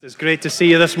It's great to see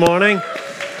you this morning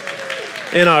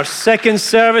in our second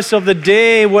service of the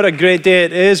day. What a great day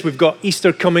it is. We've got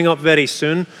Easter coming up very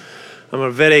soon, and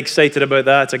we're very excited about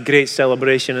that. It's a great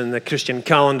celebration in the Christian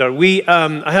calendar.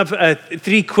 I have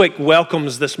three quick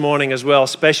welcomes this morning as well,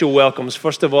 special welcomes.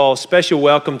 First of all, special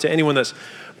welcome to anyone that's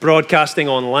broadcasting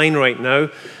online right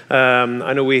now.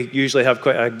 I know we usually have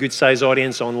quite a good size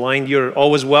audience online. You're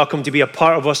always welcome to be a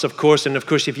part of us, of course. And of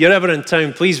course, if you're ever in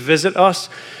town, please visit us.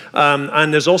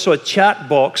 And there's also a chat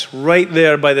box right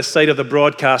there by the side of the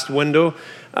broadcast window.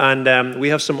 And we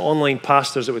have some online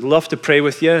pastors that would love to pray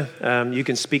with you. You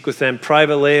can speak with them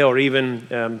privately or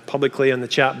even publicly in the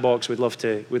chat box. We'd love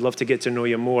to get to know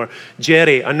you more.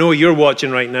 Jerry, I know you're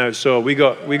watching right now, so we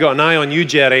got an eye on you,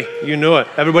 Jerry. You know it.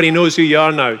 Everybody knows who you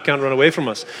are now. Can't run away from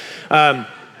us.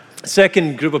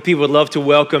 Second group of people I'd love to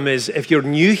welcome is, if you're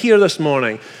new here this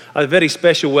morning, a very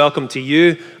special welcome to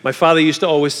you. My father used to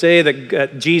always say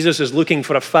that Jesus is looking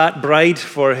for a fat bride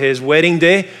for his wedding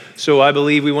day. So I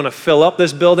believe we want to fill up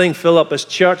this building, fill up this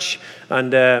church,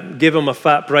 and give him a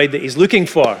fat bride that he's looking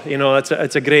for. You know,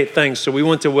 it's a great thing. So we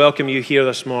want to welcome you here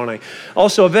this morning.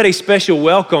 Also, a very special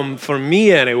welcome for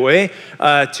me anyway,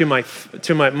 to my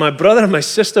brother and my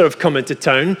sister have come into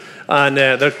town, and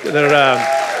they're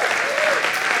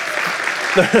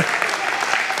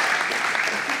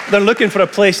looking for a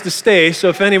place to stay, so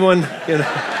if anyone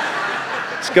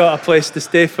has got a place to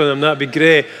stay for them, that'd be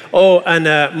great. Oh, and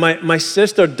my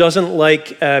sister doesn't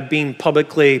like being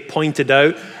publicly pointed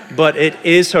out, but it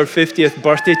is her 50th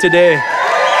birthday today.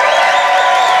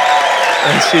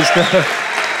 And she's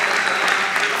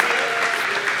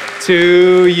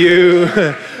to you,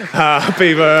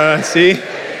 happy birthday.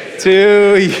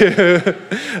 To you,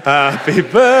 happy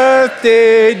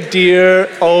birthday, dear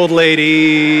old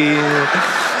lady.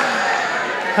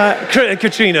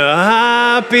 Katrina,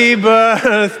 happy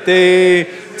birthday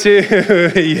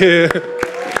to you.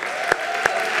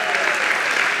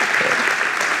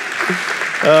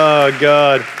 Oh,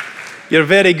 God. Your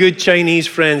very good Chinese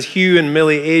friends, Hugh and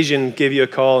Millie Asian, gave you a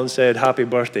call and said, happy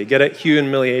birthday. Get it? Hugh and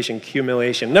Millie Asian,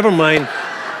 humiliation. Never mind.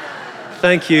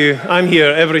 Thank you. I'm here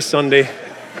every Sunday.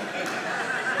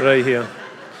 Right here.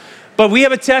 But we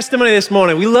have a testimony this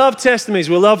morning. We love testimonies.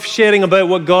 We love sharing about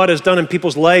what God has done in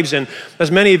people's lives. And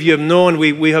as many of you have known,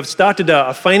 we have started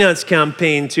a finance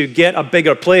campaign to get a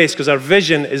bigger place because our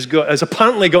vision has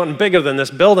apparently gotten bigger than this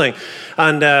building.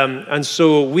 And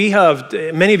so we have,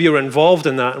 many of you are involved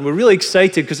in that. And we're really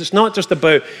excited because it's not just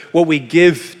about what we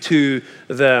give to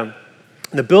the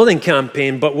building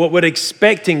campaign, but what we're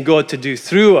expecting God to do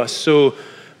through us. So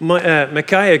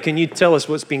Micaiah, can you tell us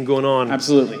what's been going on?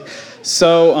 Absolutely.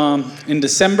 So in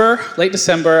late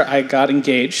December, I got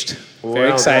engaged.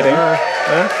 Very exciting.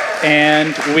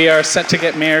 And we are set to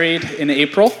get married in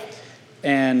April.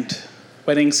 And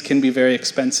weddings can be very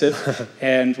expensive.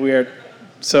 And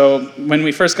so when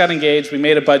we first got engaged, we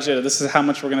made a budget of this is how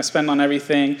much we're going to spend on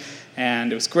everything.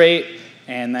 And it was great.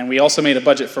 And then we also made a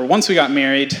budget for once we got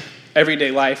married,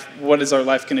 everyday life, what is our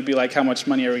life going to be like, how much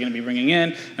money are we going to be bringing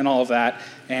in, and all of that.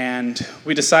 And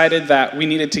we decided that we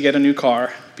needed to get a new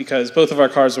car because both of our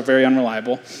cars were very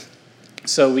unreliable.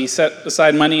 So we set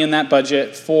aside money in that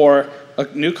budget for a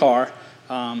new car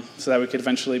so that we could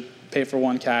eventually pay for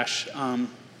one cash. And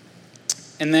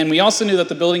then we also knew that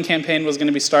the building campaign was going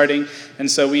to be starting, and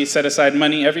so we set aside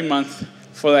money every month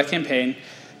for that campaign.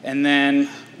 And then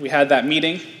we had that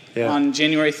meeting on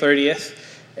January 30th.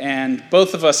 And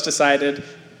both of us decided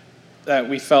that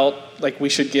we felt like we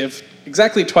should give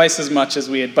exactly twice as much as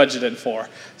we had budgeted for.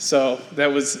 So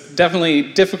that was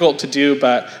definitely difficult to do,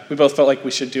 but we both felt like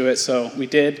we should do it. So we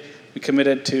did. We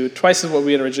committed to twice as what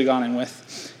we had originally gone in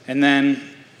with. And then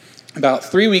about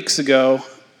 3 weeks ago,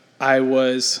 I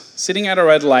was sitting at a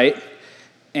red light,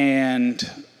 and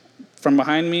from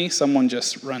behind me, someone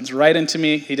just runs right into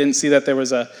me. He didn't see that there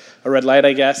was a red light,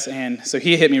 I guess, and so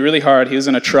he hit me really hard. He was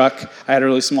in a truck. I had a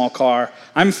really small car.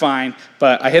 I'm fine,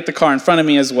 but I hit the car in front of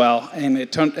me as well, and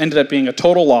it ended up being a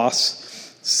total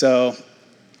loss. So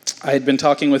I had been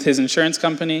talking with his insurance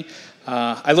company.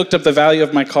 I looked up the value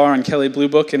of my car on Kelley Blue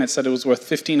Book, and it said it was worth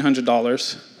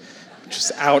 $1,500, which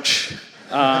is ouch.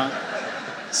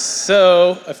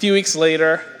 So a few weeks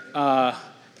later,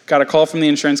 got a call from the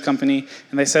insurance company,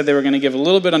 and they said they were going to give a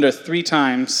little bit under 3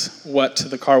 times what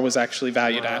the car was actually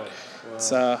valued at. Wow.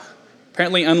 It's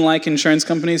apparently unlike insurance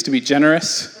companies to be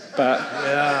generous, but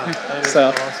so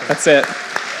awesome. That's it.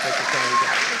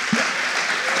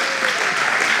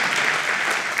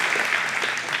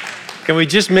 Can we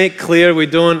just make clear we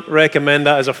don't recommend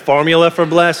that as a formula for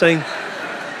blessing?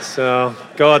 So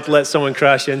God let someone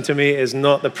crash into me is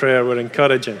not the prayer we're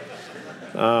encouraging.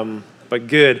 but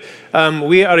good.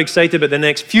 We are excited about the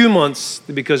next few months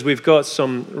because we've got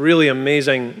some really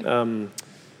amazing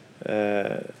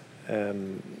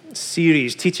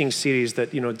teaching series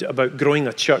that, about growing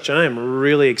a church, and I am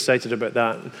really excited about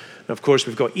that. And of course,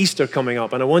 we've got Easter coming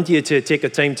up, and I want you to take a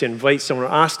time to invite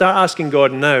someone. Start asking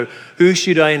God now, who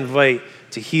should I invite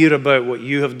to hear about what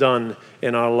you have done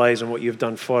in our lives and what you've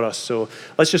done for us? So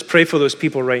let's just pray for those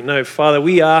people right now. Father,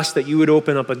 we ask that you would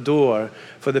open up a door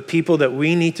for the people that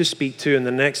we need to speak to in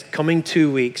the next coming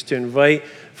 2 weeks to invite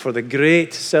for the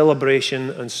great celebration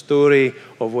and story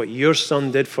of what your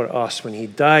Son did for us when he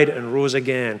died and rose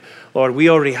again. Lord, we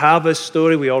already have this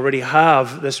story. We already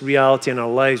have this reality in our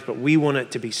lives, but we want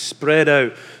it to be spread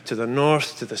out to the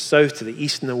north, to the south, to the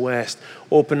east and the west.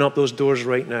 Open up those doors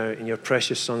right now in your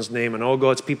precious Son's name. And all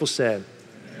God's people said,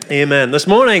 Amen. This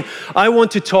morning, I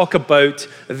want to talk about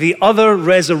the other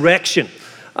resurrection.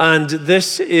 And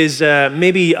this is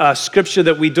maybe a scripture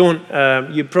that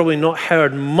you've probably not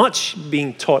heard much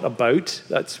being taught about.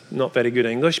 That's not very good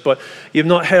English, but you've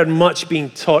not heard much being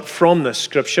taught from this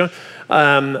scripture.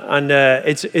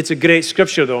 It's a great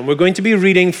scripture, though. And we're going to be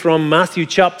reading from Matthew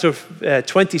chapter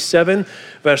 27,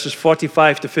 verses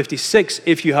 45 to 56.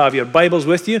 If you have your Bibles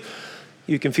with you,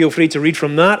 you can feel free to read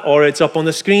from that, or it's up on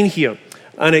the screen here.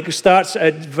 And it starts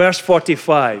at verse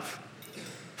 45.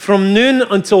 From noon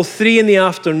until 3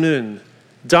 p.m,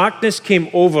 darkness came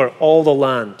over all the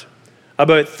land.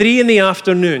 About 3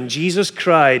 p.m, Jesus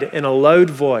cried in a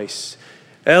loud voice,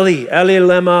 Eli, Eli,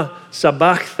 lema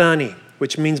sabachthani,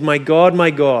 which means, my God,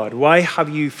 why have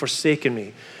you forsaken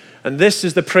me? And this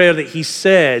is the prayer that he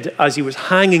said as he was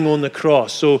hanging on the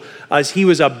cross. So as he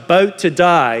was about to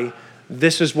die,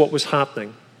 this is what was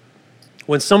happening.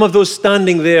 When some of those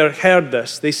standing there heard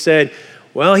this, they said,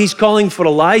 well, he's calling for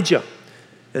Elijah.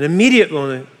 And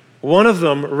immediately, one of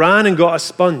them ran and got a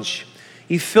sponge.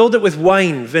 He filled it with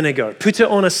wine vinegar, put it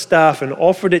on a staff, and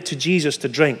offered it to Jesus to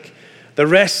drink. The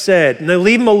rest said, now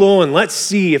leave him alone. Let's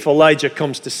see if Elijah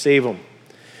comes to save him.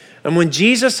 And when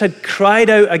Jesus had cried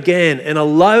out again in a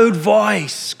loud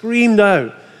voice, screamed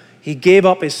out, he gave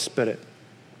up his spirit.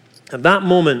 At that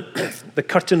moment, the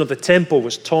curtain of the temple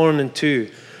was torn in two,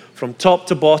 from top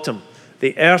to bottom.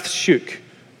 The earth shook,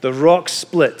 the rocks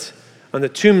split, and the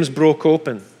tombs broke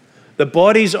open. The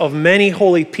bodies of many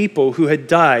holy people who had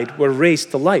died were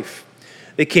raised to life.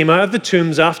 They came out of the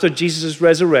tombs after Jesus'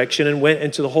 resurrection and went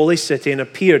into the holy city and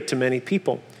appeared to many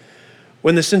people.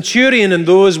 When the centurion and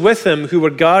those with him who were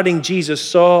guarding Jesus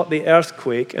saw the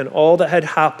earthquake and all that had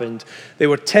happened, they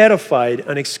were terrified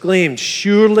and exclaimed,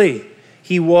 surely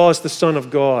he was the Son of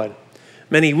God.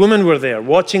 Many women were there,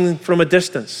 watching from a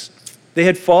distance. They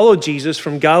had followed Jesus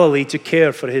from Galilee to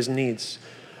care for his needs.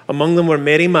 Among them were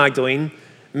Mary Magdalene,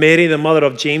 Mary, the mother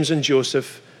of James and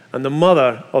Joseph, and the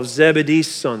mother of Zebedee's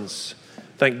sons.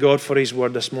 Thank God for his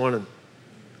word this morning.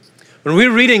 When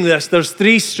we're reading this, there's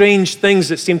three strange things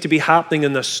that seem to be happening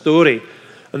in this story.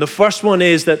 And the first one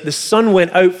is that the sun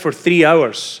went out for 3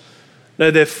 hours.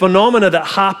 Now, the phenomena that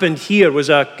happened here was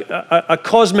a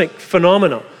cosmic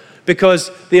phenomena, because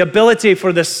the ability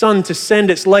for the sun to send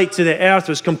its light to the earth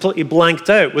was completely blanked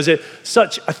out. Was it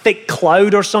such a thick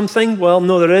cloud or something? Well,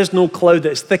 no, there is no cloud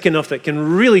that is thick enough that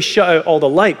can really shut out all the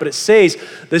light. But it says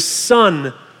the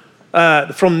sun,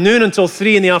 from noon until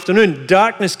 3 p.m,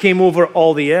 darkness came over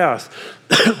all the earth.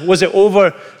 Was it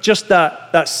over just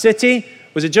that city?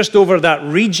 Was it just over that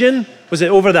region? Was it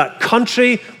over that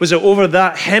country? Was it over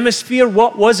that hemisphere?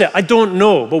 What was it? I don't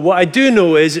know. But what I do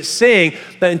know is it's saying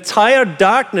that entire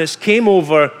darkness came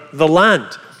over the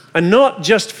land. And not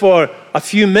just for a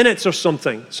few minutes or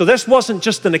something. So this wasn't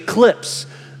just an eclipse.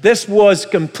 This was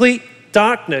complete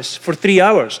darkness for 3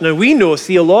 hours. Now we know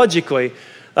theologically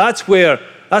that's where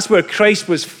Christ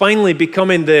was finally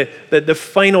becoming the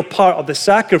final part of the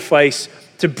sacrifice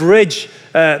to bridge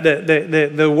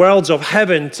the worlds of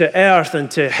heaven to earth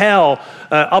and to hell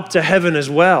up to heaven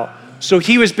as well. So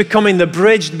he was becoming the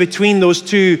bridge between these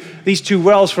two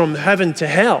worlds from heaven to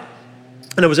hell.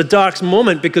 And it was a dark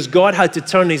moment because God had to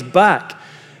turn his back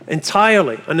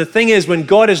entirely. And the thing is, when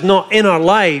God is not in our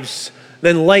lives,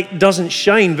 then light doesn't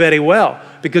shine very well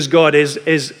because God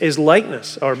is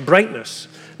lightness or brightness.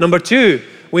 Number two,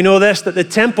 we know this, that the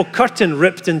temple curtain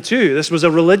ripped in two. This was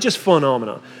a religious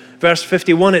phenomenon. Verse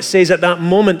 51, it says, at that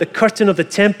moment, the curtain of the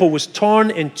temple was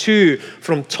torn in two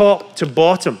from top to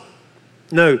bottom.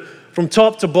 Now, from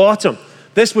top to bottom,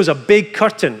 this was a big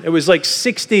curtain. It was like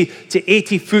 60 to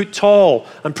 80 foot tall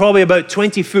and probably about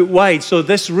 20 foot wide. So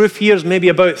this roof here is maybe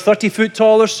about 30 foot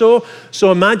tall or so.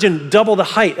 So imagine double the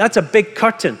height. That's a big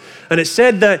curtain. And it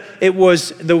said that it was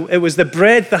the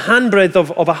breadth, the handbreadth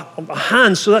of a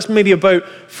hand. So that's maybe about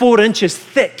 4 inches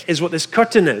thick is what this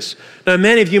curtain is. Now,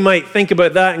 many of you might think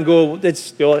about that and go,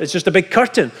 it's just a big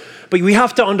curtain. But we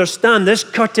have to understand this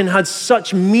curtain had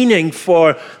such meaning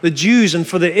for the Jews and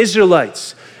for the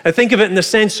Israelites. I think of it in the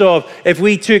sense of if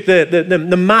we took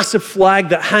the massive flag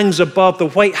that hangs above the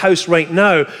White House right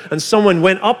now and someone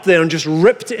went up there and just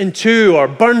ripped it in two or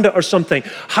burned it or something,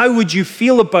 how would you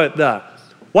feel about that?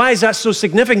 Why is that so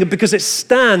significant? Because it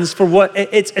stands for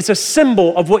it's a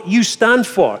symbol of what you stand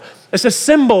for. It's a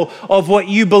symbol of what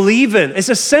you believe in. It's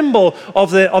a symbol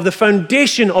of the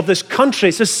foundation of this country.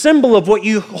 It's a symbol of what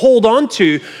you hold on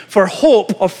to for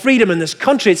hope of freedom in this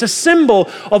country. It's a symbol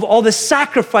of all the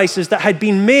sacrifices that had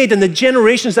been made in the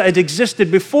generations that had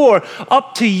existed before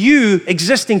up to you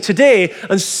existing today.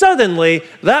 And suddenly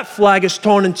that flag is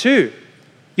torn in two.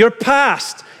 Your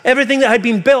past, everything that had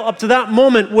been built up to that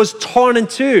moment was torn in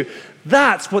two.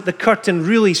 That's what the curtain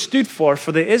really stood for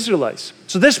the Israelites.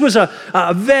 So this was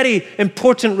a very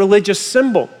important religious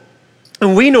symbol.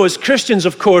 And we know as Christians,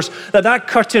 of course, that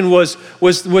curtain was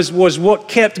what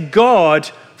kept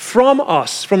God from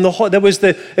us. It was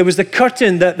the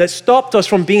curtain that stopped us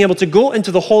from being able to go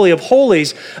into the Holy of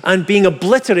Holies and being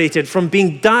obliterated, from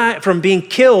being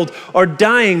killed or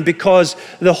dying, because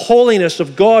the holiness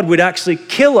of God would actually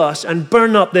kill us and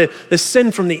burn up the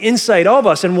sin from the inside of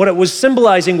us. And what it was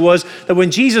symbolizing was that when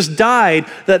Jesus died,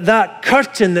 that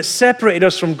curtain that separated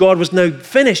us from God was now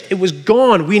finished. It was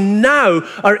gone. We now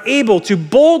are able to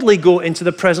boldly go into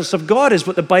the presence of God, is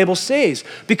what the Bible says,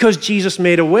 because Jesus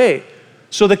made a way.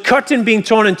 So the curtain being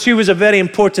torn in two was a very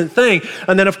important thing.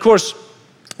 And then, of course,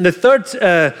 the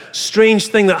third strange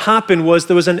thing that happened was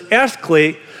there was an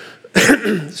earthquake,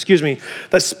 excuse me,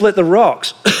 that split the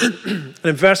rocks. And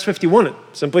in verse 51, it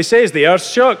simply says, the earth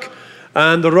shook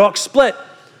and the rocks split.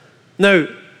 Now,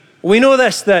 we know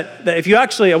this, that if you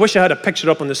actually, I wish I had a picture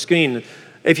up on the screen.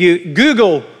 If you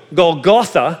Google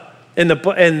Golgotha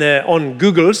on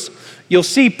Google's, you'll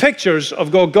see pictures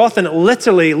of Golgotha, and it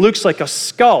literally looks like a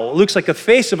skull. It looks like the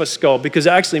face of a skull because it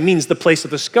actually means the place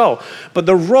of the skull. But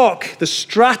the rock, the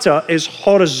strata, is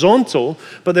horizontal,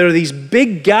 but there are these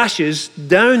big gashes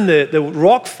down the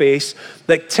rock face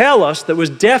that tell us there was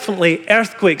definitely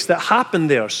earthquakes that happened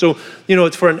there. So,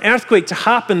 for an earthquake to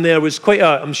happen there was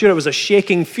I'm sure it was a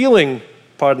shaking feeling,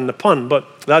 pardon the pun,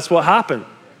 but that's what happened.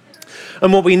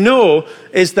 And what we know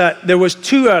is that there was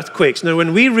 2 earthquakes. Now,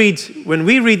 when we read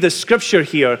the scripture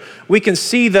here, we can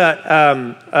see that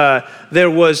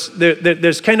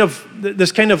there's kind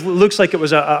of looks like it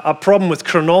was a problem with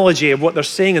chronology of what they're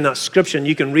saying in that scripture, and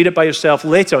you can read it by yourself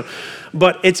later.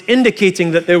 But it's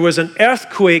indicating that there was an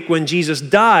earthquake when Jesus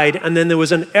died, and then there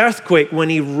was an earthquake when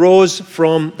he rose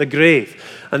from the grave.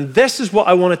 And this is what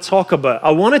I want to talk about.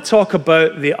 I want to talk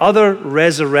about the other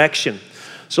resurrection.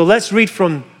 So let's read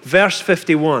from verse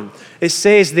 51. It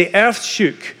says, the earth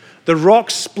shook, the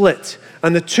rocks split,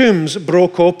 and the tombs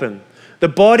broke open. The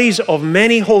bodies of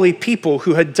many holy people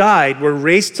who had died were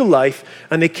raised to life,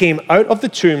 and they came out of the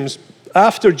tombs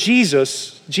after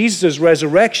Jesus'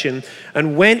 resurrection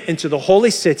and went into the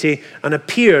holy city and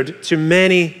appeared to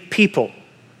many people.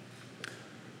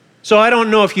 So I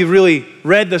don't know if you've really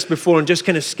read this before and just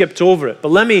kind of skipped over it, but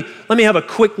let me have a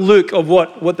quick look of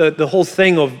what the whole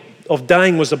thing of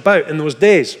dying was about in those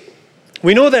days.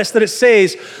 We know this, that it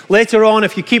says later on,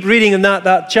 if you keep reading in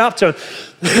that chapter,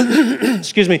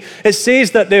 excuse me, it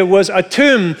says that there was a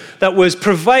tomb that was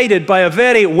provided by a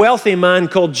very wealthy man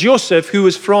called Joseph, who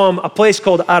was from a place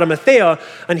called Arimathea,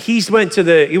 and he went to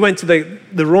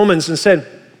the Romans and said,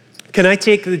 can I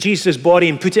take Jesus' body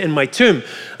and put it in my tomb?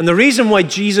 And the reason why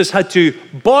Jesus had to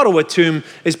borrow a tomb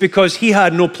is because he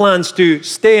had no plans to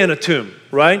stay in a tomb,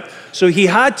 right? So he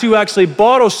had to actually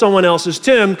borrow someone else's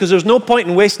tomb because there's no point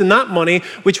in wasting that money,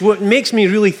 which makes me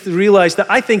really realize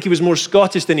that I think he was more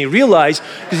Scottish than he realized,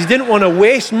 because he didn't want to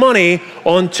waste money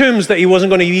on tombs that he wasn't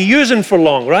going to be using for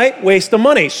long, right? Waste of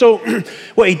money. So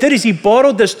what he did is he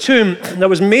borrowed this tomb that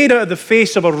was made out of the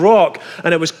face of a rock,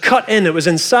 and it was cut in, it was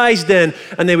incised in,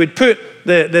 and they would put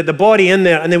the body in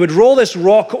there, and they would roll this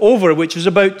rock over, which was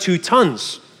about 2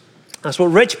 tons. That's what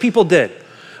rich people did.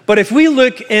 But if we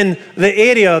look in the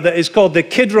area that is called the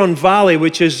Kidron Valley,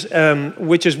 which is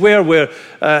where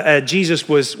Jesus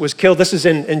was killed. This is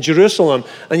in Jerusalem,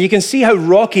 and you can see how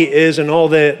rocky it is and all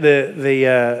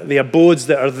the abodes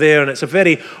that are there. And it's a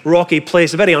very rocky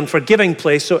place, a very unforgiving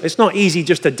place. So it's not easy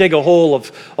just to dig a hole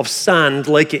of sand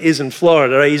like it is in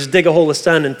Florida, right? You just dig a hole of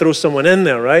sand and throw someone in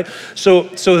there, right? So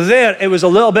there it was a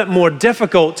little bit more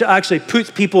difficult to actually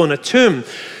put people in a tomb.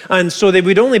 And so they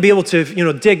would only be able to,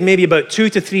 dig maybe about 2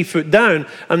 to 3 foot down.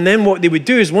 And then what they would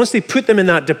do is once they put them in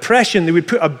that depression, they would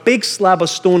put a big slab of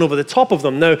stone over the top of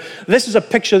them. Now, this is a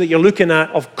picture that you're looking at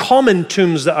of common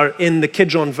tombs that are in the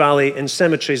Kidron Valley in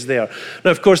cemeteries there.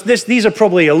 Now, of course, these are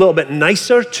probably a little bit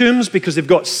nicer tombs because they've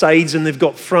got sides and they've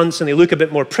got fronts and they look a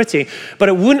bit more pretty, but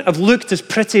it wouldn't have looked as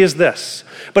pretty as this.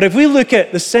 But if we look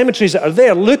at the cemeteries that are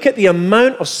there, look at the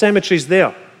amount of cemeteries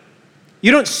there.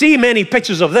 You don't see many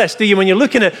pictures of this, do you? When you're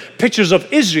looking at pictures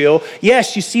of Israel,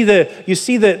 yes, you see the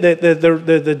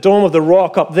dome of the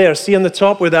rock up there. See on the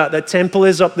top where that temple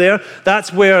is up there?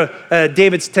 That's where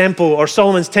David's temple or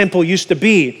Solomon's temple used to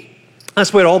be.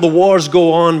 That's where all the wars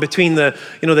go on between the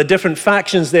different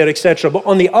factions there, etc. But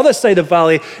on the other side of the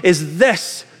valley is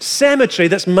this cemetery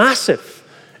that's massive.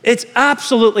 It's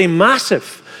absolutely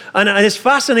massive. And it's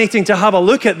fascinating to have a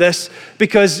look at this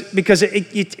because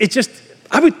it just...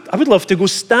 I would love to go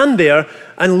stand there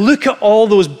and look at all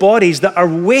those bodies that are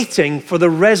waiting for the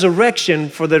resurrection,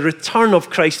 for the return of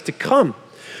Christ to come.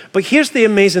 But here's the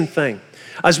amazing thing.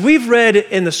 As we've read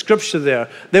in the scripture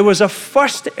there was a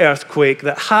first earthquake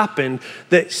that happened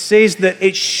that says that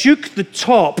it shook the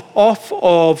top off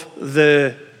of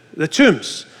the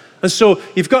tombs. And so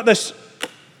you've got this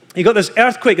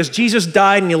earthquake as Jesus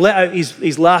died and he let out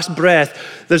his last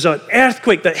breath. There's an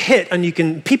earthquake that hit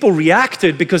and people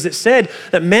reacted because it said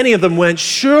that many of them went,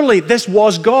 surely this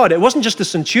was God. It wasn't just the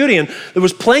centurion. There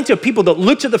was plenty of people that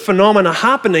looked at the phenomena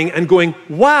happening and going,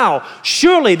 wow,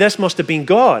 surely this must have been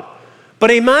God.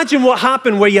 But imagine what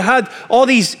happened where you had all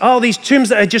these tombs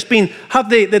that had just have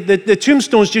the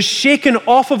tombstones just shaken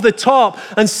off of the top,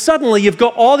 and suddenly you've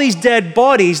got all these dead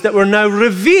bodies that were now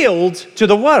revealed to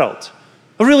the world.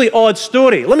 A really odd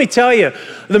story. Let me tell you,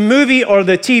 the movie or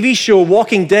the TV show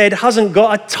Walking Dead hasn't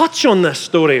got a touch on this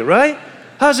story, right?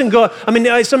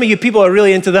 Some of you people are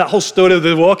really into that whole story of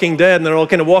the Walking Dead and they're all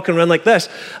kind of walking around like this.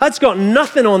 That's got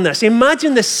nothing on this.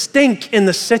 Imagine the stink in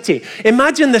the city.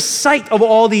 Imagine the sight of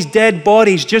all these dead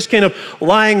bodies just kind of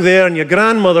lying there and your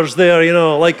grandmother's there,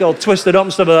 like all twisted up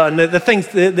and stuff like that,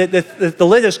 and the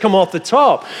lid has come off the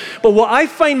top. But what I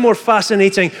find more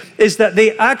fascinating is that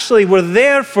they actually were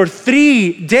there for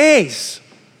 3 days.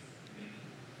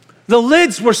 The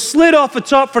lids were slid off the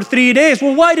top for 3 days.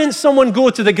 Well, why didn't someone go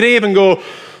to the grave and go,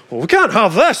 well, we can't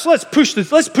have this. Let's push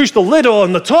the lid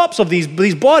on the tops of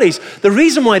these bodies. The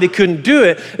reason why they couldn't do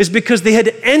it is because they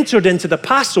had entered into the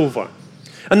Passover.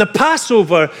 And the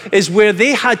Passover is where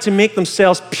they had to make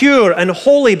themselves pure and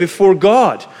holy before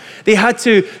God. They had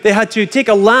to take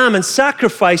a lamb and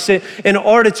sacrifice it in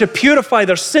order to purify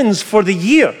their sins for the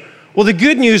year. Well, the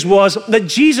good news was that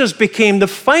Jesus became the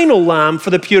final lamb for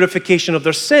the purification of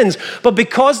their sins. But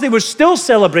because they were still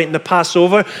celebrating the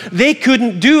Passover, they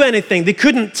couldn't do anything. They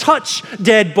couldn't touch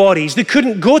dead bodies. They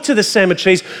couldn't go to the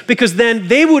cemeteries because then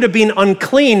they would have been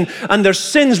unclean and their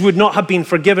sins would not have been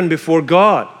forgiven before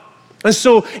God. And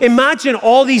so imagine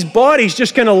all these bodies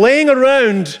just kind of laying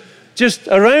around, just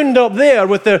around up there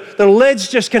with their lids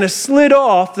just kind of slid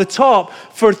off the top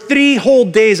for 3 whole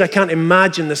days. I can't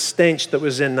imagine the stench that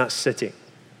was in that city.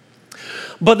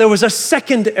 But there was a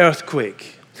second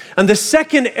earthquake. And the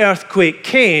second earthquake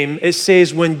came, it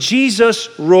says, when Jesus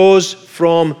rose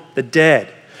from the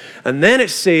dead. And then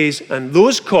it says, and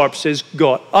those corpses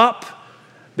got up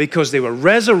because they were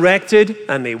resurrected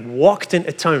and they walked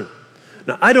into town.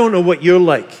 Now, I don't know what you're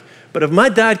like, but if my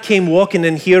dad came walking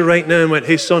in here right now and went,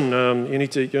 hey son, you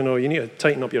need to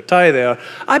tighten up your tie there,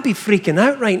 I'd be freaking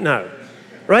out right now,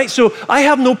 right? So I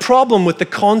have no problem with the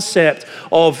concept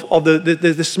of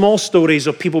the small stories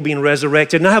of people being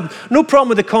resurrected. And I have no problem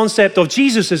with the concept of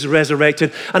Jesus is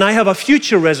resurrected and I have a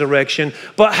future resurrection.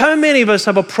 But how many of us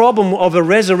have a problem of a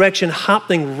resurrection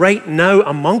happening right now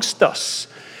amongst us?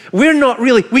 We're not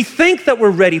really, we think that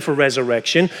we're ready for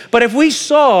resurrection, but if we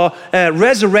saw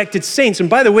resurrected saints, and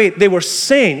by the way, they were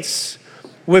saints,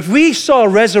 if we saw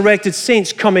resurrected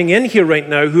saints coming in here right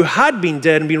now who had been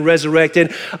dead and been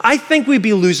resurrected, I think we'd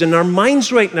be losing our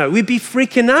minds right now. We'd be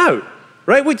freaking out,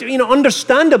 right?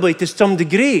 Understandably to some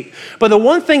degree. But the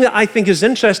one thing that I think is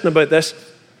interesting about this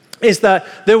is that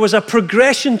there was a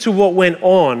progression to what went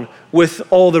on with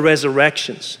all the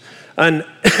resurrections. And,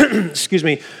 excuse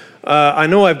me, I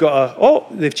know I've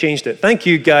got they've changed it. Thank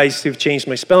you guys who've changed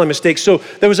my spelling mistake. So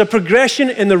there was a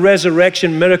progression in the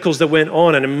resurrection miracles that went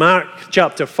on. And in Mark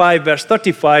chapter 5, verse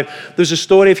 35, there's a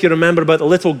story, if you remember, about the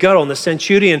little girl. And the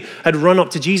centurion had run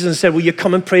up to Jesus and said, will you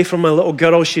come and pray for my little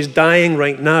girl? She's dying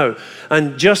right now.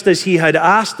 And just as he had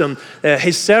asked him,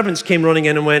 his servants came running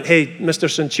in and went, hey, Mr.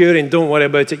 Centurion, don't worry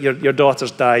about it. Your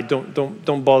daughter's died.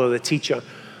 Don't bother the teacher.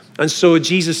 And so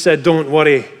Jesus said, don't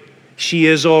worry. she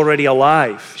is already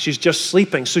alive. She's just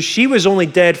sleeping. So she was only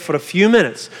dead for a few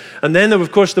minutes. And then,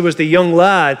 of course, there was the young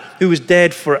lad who was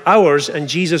dead for hours, and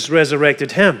Jesus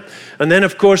resurrected him. And then,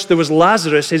 of course, there was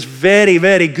Lazarus, his very,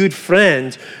 very good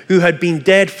friend, who had been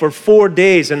dead for 4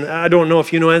 days. And I don't know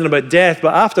if you know anything about death,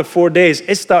 but after 4 days,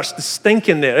 it starts to stink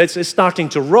in there. It's starting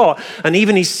to rot. And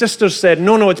even his sisters said,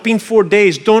 no, it's been 4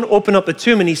 days. Don't open up the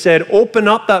tomb. And he said, open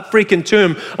up that freaking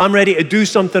tomb. I'm ready to do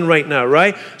something right now,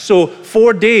 right? So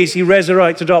 4 days, he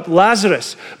resurrected up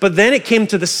Lazarus. But then it came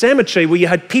to the cemetery where you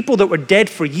had people that were dead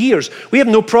for years. We have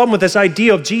no problem with this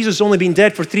idea of Jesus only being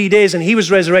dead for 3 days and he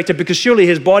was resurrected, because surely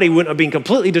his body wouldn't have been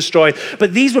completely destroyed.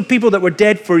 But these were people that were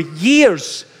dead for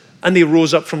years and they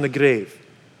rose up from the grave.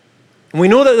 And we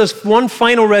know that there's one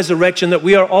final resurrection that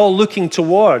we are all looking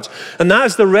towards. And that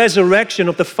is the resurrection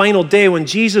of the final day when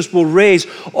Jesus will raise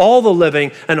all the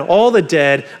living and all the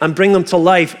dead and bring them to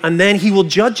life. And then he will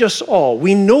judge us all.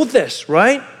 We know this,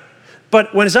 right?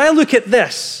 But as I look at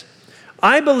this,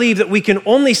 I believe that we can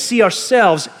only see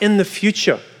ourselves in the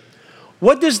future.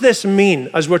 What does this mean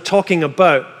as we're talking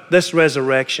about this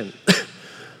resurrection?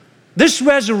 This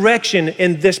resurrection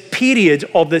in this period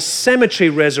of the cemetery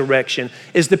resurrection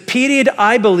is the period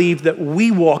I believe that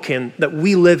we walk in, that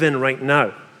we live in right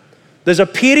now. There's a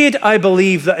period I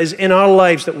believe that is in our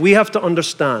lives that we have to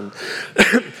understand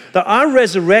that our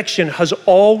resurrection has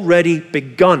already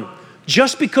begun.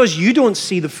 Just because you don't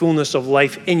see the fullness of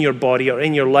life in your body or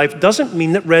in your life doesn't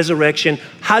mean that resurrection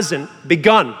hasn't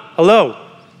begun. Hello?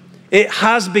 It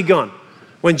has begun.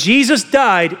 When Jesus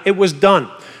died, it was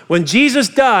done. When Jesus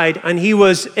died and he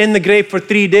was in the grave for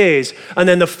 3 days, and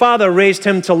then the Father raised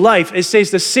him to life, it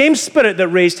says the same Spirit that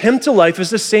raised him to life is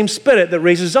the same Spirit that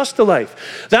raises us to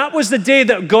life. That was the day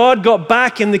that God got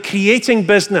back in the creating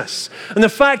business. And the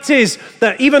fact is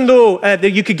that even though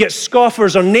that you could get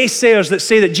scoffers or naysayers that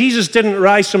say that Jesus didn't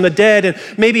rise from the dead and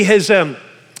maybe his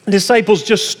disciples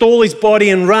just stole his body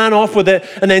and ran off with it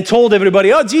and then told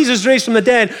everybody, oh, Jesus raised from the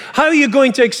dead. How are you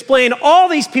going to explain all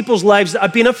these people's lives that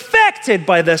have been affected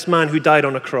by this man who died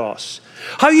on a cross?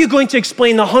 How are you going to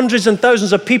explain the hundreds and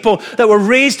thousands of people that were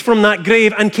raised from that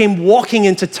grave and came walking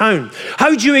into town?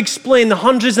 How do you explain the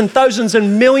hundreds and thousands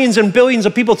and millions and billions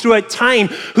of people throughout time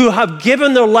who have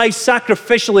given their lives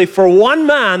sacrificially for one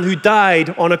man who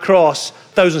died on a cross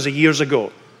thousands of years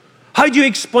ago? How do you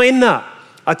explain that?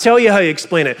 I'll tell you how you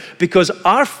explain it. Because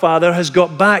our Father has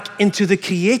got back into the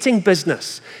creating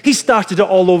business. He started it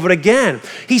all over again.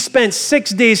 He spent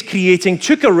 6 days creating,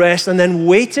 took a rest, and then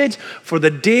waited for the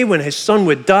day when his Son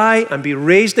would die and be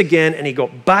raised again, and he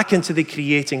got back into the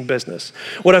creating business.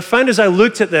 What I found as I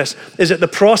looked at this is that the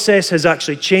process has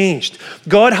actually changed.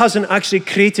 God hasn't actually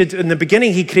created, in the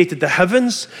beginning, he created the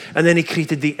heavens, and then he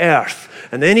created the earth,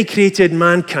 and then he created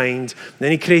mankind, and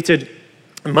then he created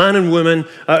man and woman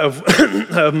out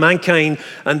of mankind,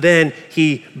 and then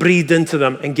he breathed into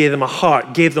them and gave them a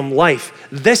heart, gave them life.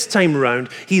 This time around,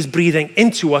 he's breathing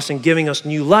into us and giving us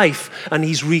new life, and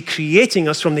he's recreating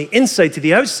us from the inside to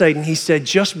the outside, and he said,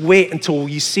 just wait until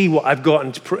you see what I've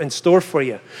got in store for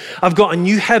you. I've got a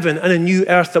new heaven and a new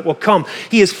earth that will come.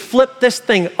 He has flipped this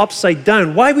thing upside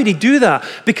down. Why would he do that?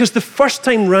 Because the first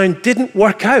time round didn't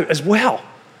work out as well.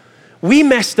 We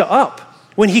messed it up.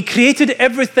 When he created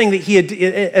everything that he had,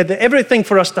 everything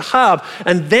for us to have,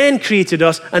 and then created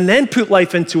us, and then put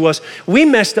life into us, we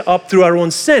messed it up through our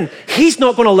own sin. He's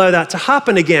not going to allow that to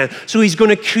happen again. So he's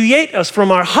going to create us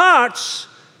from our hearts,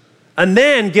 and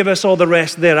then give us all the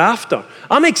rest thereafter.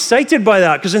 I'm excited by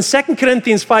that, because in 2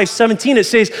 Corinthians 5:17 it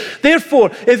says,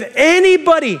 therefore, if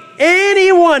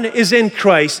anyone is in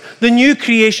Christ, the new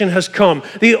creation has come.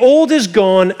 The old is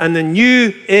gone, and the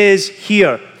new is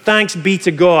here. Thanks be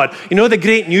to God. You know the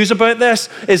great news about this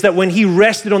is that when he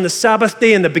rested on the Sabbath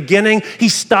day in the beginning, he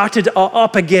started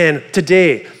up again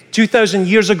today. 2,000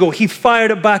 years ago, he fired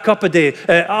it back up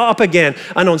again.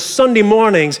 And on Sunday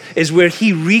mornings is where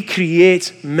he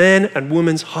recreates men and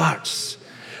women's hearts.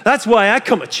 That's why I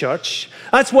come to church.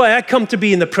 That's why I come to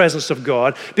be in the presence of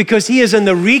God, because he is in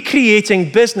the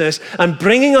recreating business and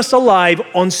bringing us alive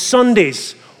on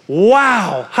Sundays.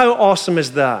 Wow, how awesome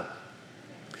is that?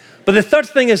 But the third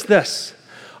thing is this.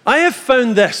 I have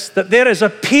found this, that there is a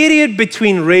period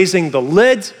between raising the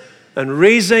lid and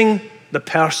raising the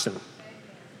person.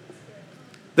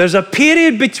 There's a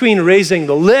period between raising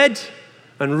the lid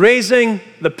and raising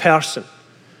the person.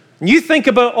 And you think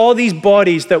about all these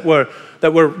bodies that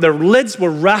their lids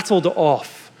were rattled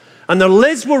off. And their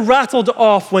lids were rattled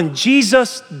off when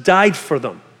Jesus died for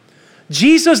them.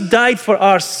 Jesus died for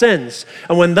our sins.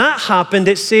 And when that happened,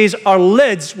 it says our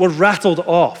lids were rattled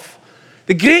off.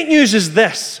 The great news is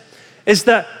this, is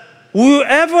that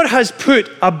whoever has put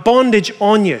a bondage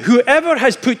on you, whoever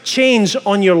has put chains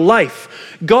on your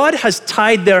life, God has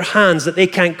tied their hands that they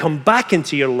can't come back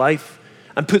into your life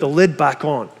and put the lid back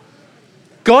on.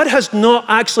 God has not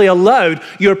actually allowed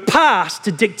your past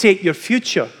to dictate your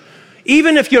future.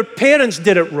 Even if your parents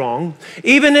did it wrong,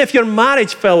 even if your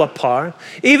marriage fell apart,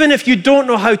 even if you don't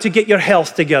know how to get your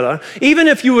health together, even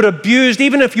if you were abused,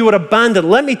 even if you were abandoned,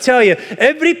 let me tell you,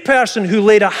 every person who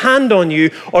laid a hand on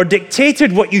you or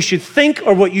dictated what you should think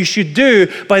or what you should do,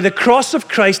 by the cross of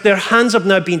Christ, their hands have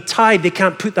now been tied. They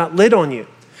can't put that lid on you.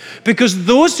 Because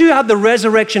those who have the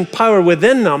resurrection power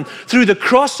within them through the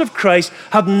cross of Christ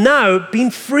have now been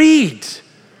freed.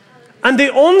 And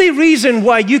the only reason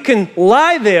why you can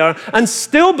lie there and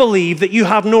still believe that you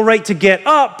have no right to get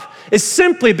up is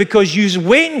simply because you're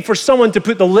waiting for someone to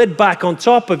put the lid back on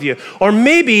top of you. Or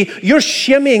maybe you're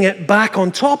shimmying it back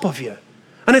on top of you.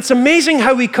 And it's amazing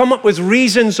how we come up with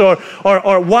reasons or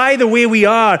why the way we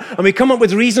are. And we come up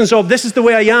with reasons of this is the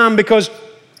way I am because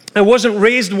I wasn't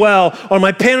raised well, or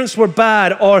my parents were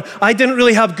bad, or I didn't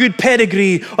really have good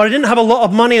pedigree, or I didn't have a lot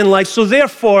of money in life, so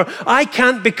therefore I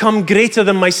can't become greater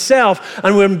than myself.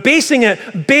 And we're basing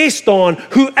it based on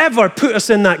whoever put us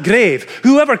in that grave,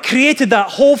 whoever created that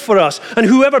hole for us, and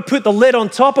whoever put the lid on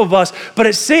top of us. But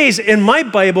it says in my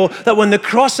Bible that when the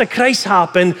cross of Christ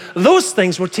happened, those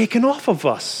things were taken off of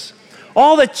us.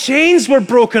 All the chains were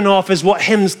broken off is what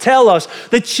hymns tell us.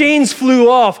 The chains flew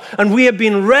off and we have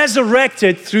been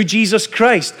resurrected through Jesus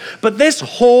Christ. But this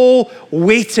whole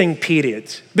waiting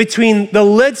period between the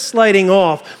lid sliding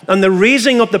off and the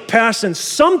raising of the person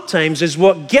sometimes is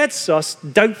what gets us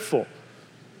doubtful.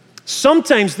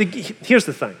 Sometimes, here's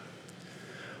the thing.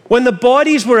 When the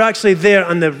bodies were actually there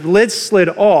and the lid slid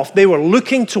off, they were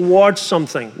looking towards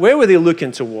something. Where were they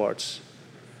looking towards?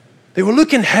 They were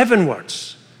looking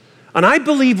heavenwards. And I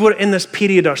believe we're in this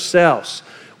period ourselves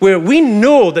where we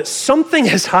know that something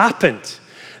has happened.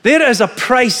 There is a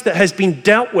price that has been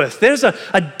dealt with. There's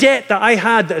a debt that I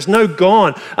had that is now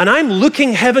gone. And I'm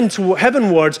looking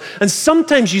heavenwards. And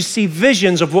sometimes you see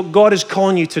visions of what God is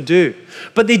calling you to do.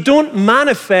 But they don't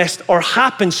manifest or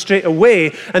happen straight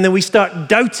away. And then we start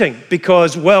doubting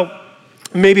because, well,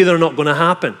 maybe they're not going to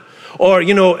happen. Or,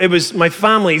 it was my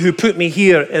family who put me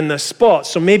here in this spot,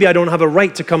 so maybe I don't have a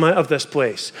right to come out of this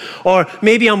place. Or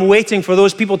maybe I'm waiting for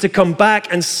those people to come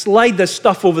back and slide this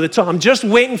stuff over the top. I'm just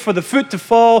waiting for the boot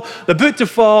to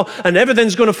fall, and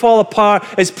everything's going to fall apart.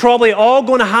 It's probably all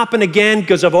going to happen again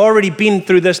because I've already been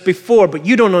through this before. But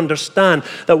you don't understand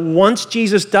that once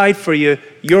Jesus died for you,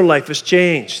 your life has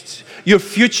changed. Your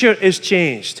future is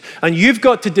changed. And you've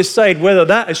got to decide whether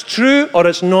that is true or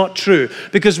it's not true.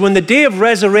 Because when the day of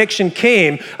resurrection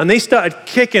came and they started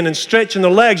kicking and stretching their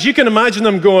legs, you can imagine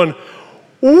them going,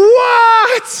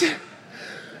 "What?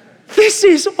 This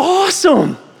is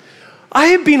awesome. I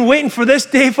have been waiting for this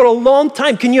day for a long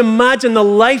time." Can you imagine the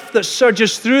life that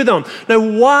surges through them? Now,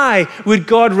 why would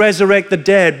God resurrect the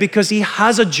dead? Because he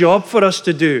has a job for us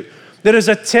to do. There is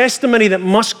a testimony that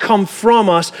must come from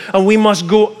us, and we must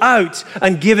go out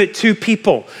and give it to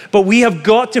people. But we have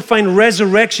got to find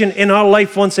resurrection in our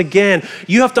life once again.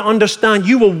 You have to understand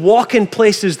you will walk in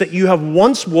places that you have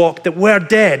once walked that were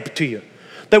dead to you,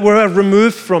 that were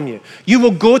removed from you. You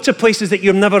will go to places that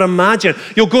you've never imagined.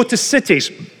 You'll go to cities.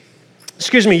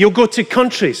 You'll go to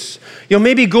countries. You'll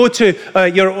maybe go to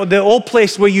the old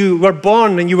place where you were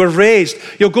born and you were raised.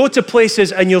 You'll go to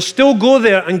places and you'll still go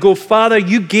there and go, "Father,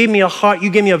 you gave me a heart, you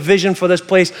gave me a vision for this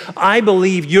place. I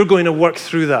believe you're going to work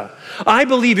through that. I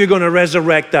believe you're going to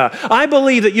resurrect that. I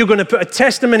believe that you're going to put a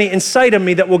testimony inside of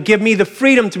me that will give me the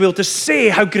freedom to be able to say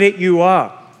how great you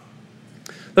are."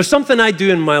 There's something I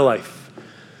do in my life.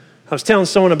 I was telling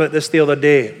someone about this the other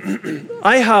day.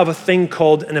 I have a thing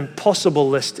called an impossible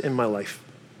list in my life.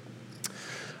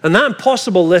 And that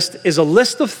impossible list is a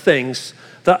list of things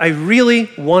that I really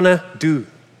want to do.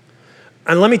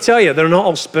 And let me tell you, they're not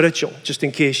all spiritual, just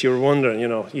in case you were wondering,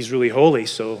 he's really holy,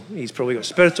 so he's probably got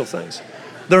spiritual things.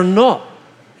 They're not.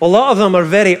 A lot of them are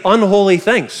very unholy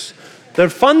things. They're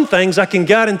fun things, I can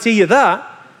guarantee you that.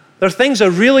 There are things I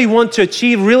really want to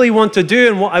achieve, really want to do,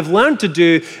 and what I've learned to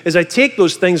do is I take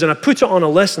those things and I put it on a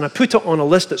list, and I put it on a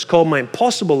list that's called my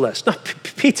impossible list. Now,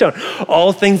 Peter,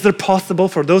 all things are possible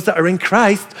for those that are in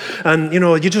Christ, and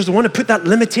you just want to put that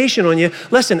limitation on you.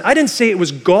 Listen, I didn't say it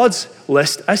was God's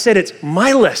list. I said it's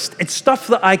my list. It's stuff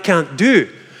that I can't do.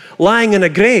 Lying in a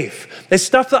grave. It's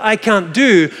stuff that I can't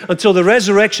do until the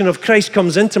resurrection of Christ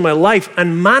comes into my life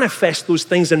and manifest those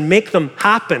things and make them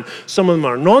happen. Some of them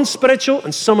are non-spiritual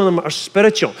and some of them are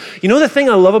spiritual. You know the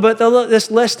thing I love about this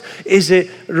list is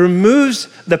it removes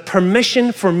the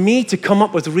permission for me to come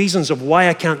up with reasons of why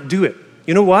I can't do it.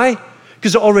 You know why?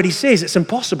 Because it already says it's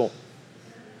impossible.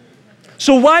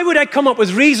 So why would I come up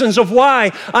with reasons of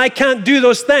why I can't do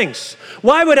those things?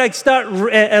 Why would I start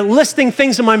listing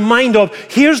things in my mind of,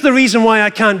 here's the reason why I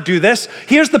can't do this.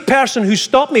 Here's the person who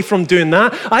stopped me from doing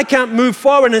that. I can't move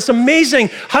forward. And it's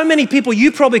amazing how many people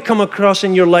you probably come across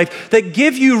in your life that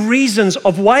give you reasons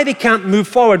of why they can't move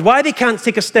forward, why they can't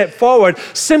take a step forward,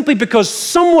 simply because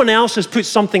someone else has put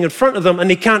something in front of them and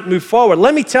they can't move forward.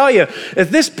 Let me tell you,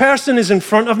 if this person is in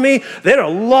front of me, there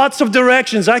are lots of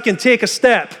directions I can take a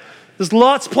step.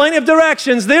 There's plenty of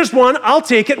directions. There's one, I'll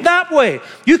take it that way.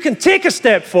 You can take a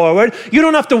step forward. You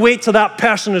don't have to wait till that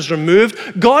person is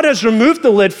removed. God has removed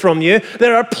the lid from you.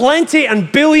 There are plenty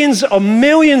and billions of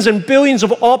millions and billions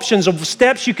of options of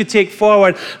steps you could take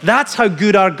forward. That's how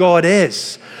good our God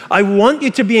is. I want you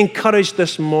to be encouraged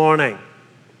this morning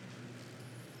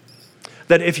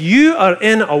that if you are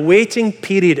in a waiting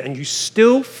period and you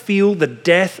still feel the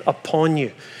death upon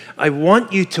you, I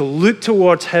want you to look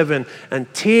towards heaven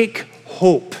and take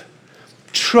hope.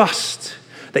 Trust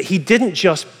that he didn't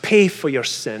just pay for your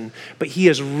sin, but he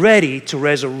is ready to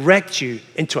resurrect you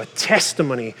into a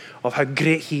testimony of how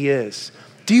great he is.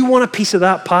 Do you want a piece of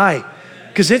that pie?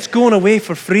 Because it's going away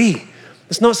for free.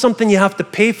 It's not something you have to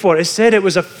pay for. It said it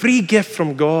was a free gift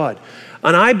from God.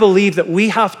 And I believe that we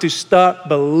have to start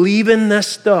believing this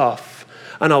stuff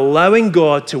and allowing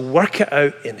God to work it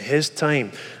out in his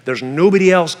time. There's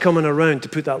nobody else coming around to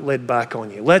put that lid back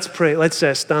on you. Let's pray. Let's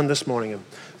stand this morning and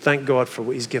thank God for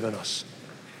what he's given us.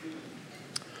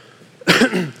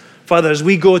 Father, as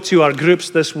we go to our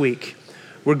groups this week,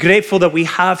 we're grateful that we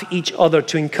have each other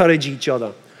to encourage each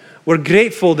other. We're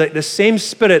grateful that the same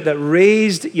Spirit that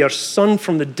raised your Son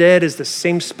from the dead is the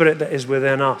same Spirit that is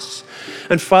within us.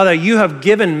 And Father, you have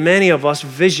given many of us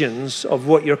visions of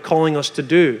what you're calling us to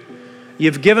do.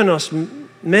 You've given us,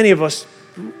 many of us,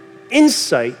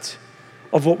 insight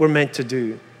of what we're meant to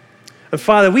do. And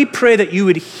Father, we pray that you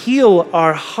would heal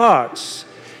our hearts,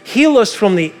 heal us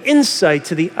from the inside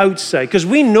to the outside, because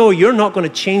we know you're not going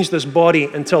to change this body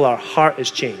until our heart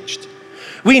is changed.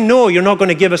 We know you're not going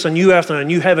to give us a new earth and a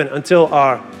new heaven until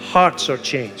our hearts are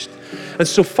changed. And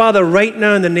so, Father, right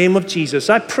now in the name of Jesus,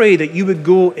 I pray that you would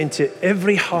go into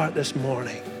every heart this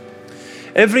morning.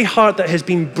 Every heart that has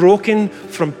been broken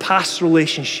from past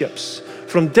relationships,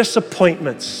 from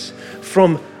disappointments,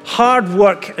 from hard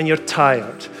work and you're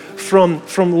tired, from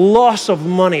loss of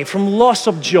money, from loss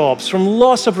of jobs, from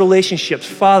loss of relationships.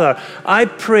 Father, I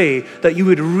pray that you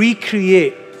would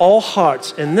recreate all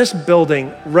hearts in this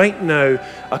building right now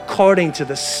according to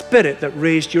the Spirit that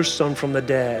raised your Son from the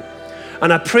dead.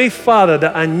 And I pray, Father,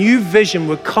 that a new vision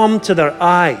would come to their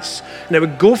eyes and it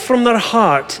would go from their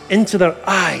heart into their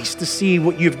eyes to see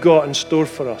what you've got in store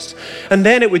for us. And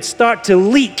then it would start to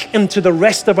leak into the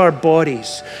rest of our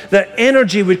bodies, that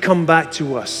energy would come back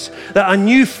to us, that a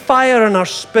new fire in our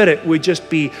spirit would just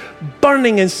be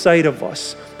burning inside of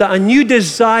us, that a new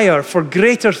desire for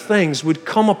greater things would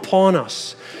come upon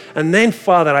us. And then,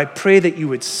 Father, I pray that you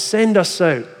would send us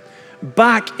out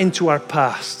back into our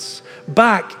pasts,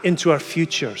 back into our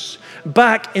futures,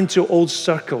 back into old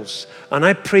circles. And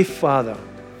I pray, Father,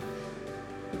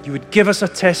 you would give us a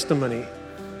testimony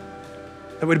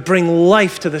that would bring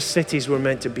life to the cities we're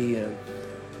meant to be in.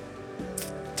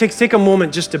 Take a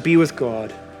moment just to be with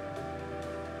God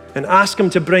and ask him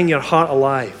to bring your heart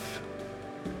alive.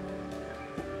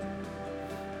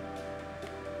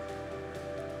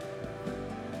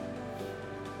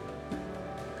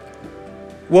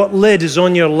 What lid is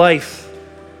on your life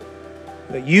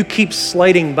that you keep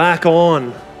sliding back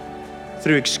on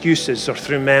through excuses or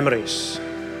through memories?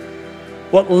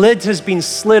 What lid has been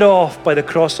slid off by the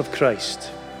cross of Christ?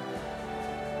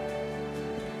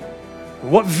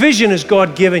 What vision has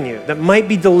God given you that might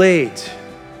be delayed?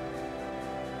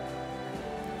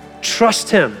 Trust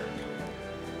him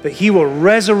that he will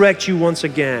resurrect you once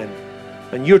again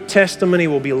and your testimony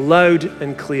will be loud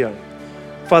and clear.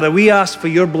 Father, we ask for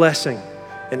your blessing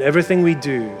in everything we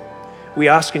do. We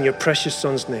ask in your precious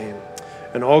Son's name.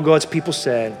 And all God's people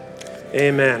said,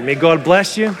 amen. May God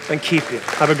bless you and keep you.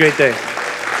 Have a great day.